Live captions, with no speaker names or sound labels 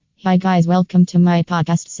Hi guys, welcome to my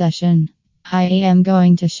podcast session. I am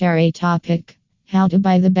going to share a topic: how to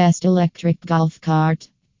buy the best electric golf cart.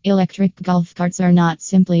 Electric golf carts are not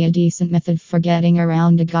simply a decent method for getting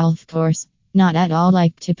around a golf course. Not at all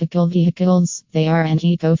like typical vehicles, they are an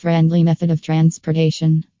eco-friendly method of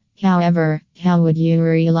transportation. However, how would you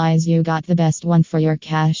realize you got the best one for your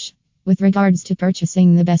cash? With regards to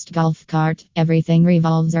purchasing the best golf cart, everything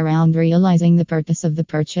revolves around realizing the purpose of the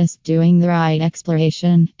purchase, doing the right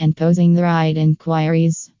exploration, and posing the right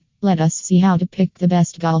inquiries. Let us see how to pick the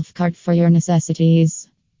best golf cart for your necessities.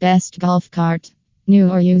 Best golf cart, new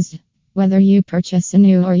or used. Whether you purchase a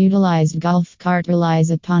new or utilized golf cart relies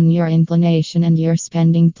upon your inclination and your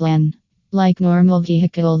spending plan. Like normal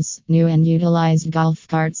vehicles, new and utilized golf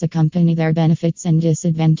carts accompany their benefits and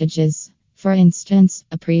disadvantages. For instance,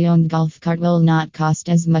 a pre-owned golf cart will not cost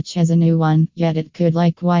as much as a new one, yet it could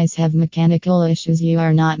likewise have mechanical issues you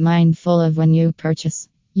are not mindful of when you purchase.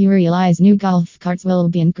 You realize new golf carts will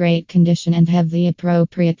be in great condition and have the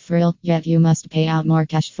appropriate frill, yet you must pay out more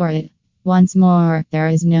cash for it. Once more, there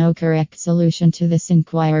is no correct solution to this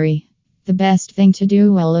inquiry. The best thing to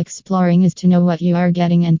do while exploring is to know what you are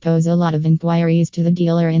getting and pose a lot of inquiries to the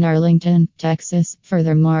dealer in Arlington, Texas.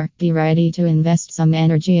 Furthermore, be ready to invest some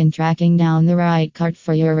energy in tracking down the right cart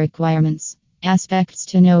for your requirements. Aspects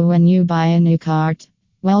to know when you buy a new cart.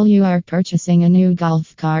 While you are purchasing a new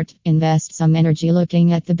golf cart, invest some energy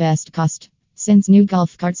looking at the best cost. Since new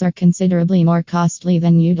golf carts are considerably more costly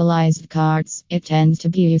than utilized carts, it tends to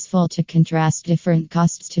be useful to contrast different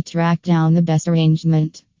costs to track down the best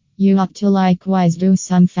arrangement. You ought to likewise do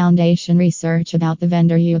some foundation research about the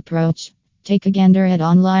vendor you approach. Take a gander at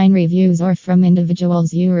online reviews or from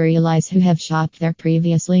individuals you realize who have shopped there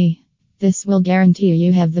previously. This will guarantee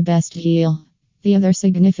you have the best deal. The other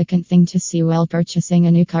significant thing to see while purchasing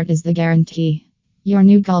a new cart is the guarantee. Your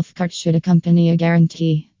new golf cart should accompany a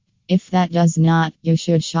guarantee. If that does not, you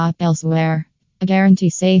should shop elsewhere. A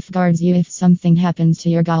guarantee safeguards you if something happens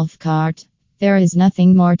to your golf cart. There is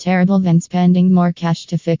nothing more terrible than spending more cash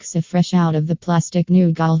to fix a fresh out of the plastic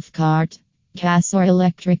new golf cart. Gas or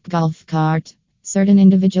electric golf cart. Certain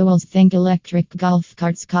individuals think electric golf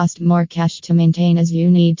carts cost more cash to maintain as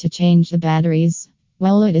you need to change the batteries.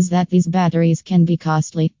 Well, it is that these batteries can be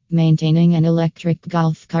costly. Maintaining an electric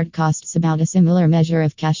golf cart costs about a similar measure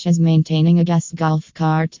of cash as maintaining a gas golf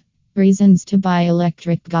cart. Reasons to buy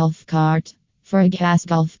electric golf cart. For a gas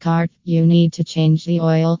golf cart, you need to change the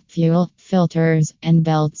oil, fuel, filters, and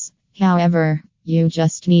belts. However, you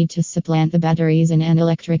just need to supplant the batteries in an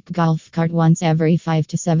electric golf cart once every 5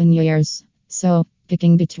 to 7 years. So,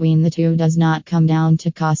 picking between the two does not come down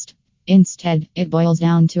to cost. Instead, it boils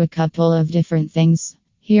down to a couple of different things.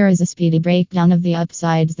 Here is a speedy breakdown of the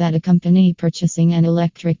upsides that accompany purchasing an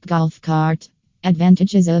electric golf cart.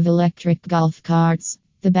 Advantages of electric golf carts.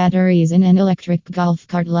 The batteries in an electric golf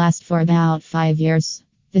cart last for about 5 years.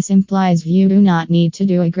 This implies you do not need to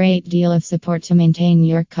do a great deal of support to maintain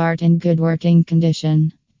your cart in good working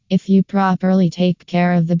condition. If you properly take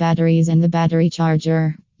care of the batteries and the battery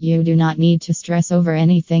charger, you do not need to stress over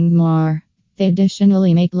anything more. They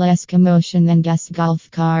additionally make less commotion than gas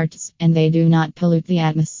golf carts, and they do not pollute the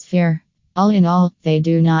atmosphere. All in all, they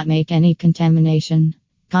do not make any contamination.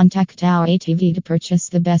 Contact our ATV to purchase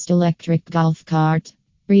the best electric golf cart.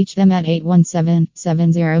 Reach them at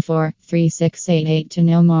 817-704-3688 to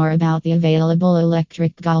know more about the available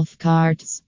electric golf carts.